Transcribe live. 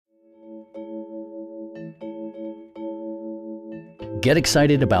Get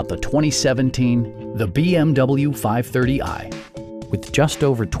excited about the 2017 BMW 530i. With just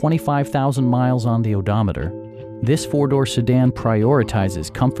over 25,000 miles on the odometer, this four-door sedan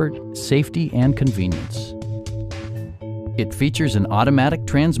prioritizes comfort, safety, and convenience. It features an automatic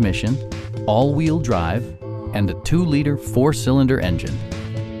transmission, all-wheel drive, and a 2-liter 4-cylinder engine.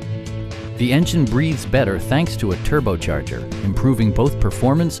 The engine breathes better thanks to a turbocharger, improving both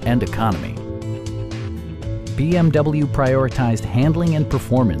performance and economy. BMW prioritized handling and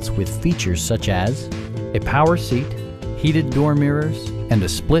performance with features such as a power seat, heated door mirrors, and a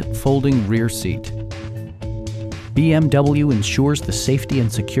split folding rear seat. BMW ensures the safety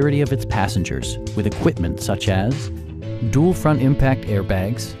and security of its passengers with equipment such as dual front impact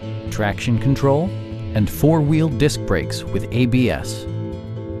airbags, traction control, and 4-wheel disc brakes with ABS.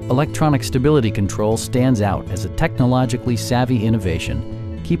 Electronic stability control stands out as a technologically savvy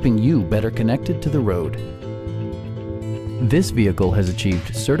innovation, keeping you better connected to the road. This vehicle has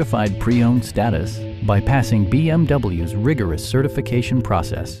achieved certified pre-owned status by passing BMW's rigorous certification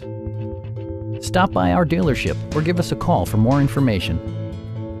process. Stop by our dealership or give us a call for more information.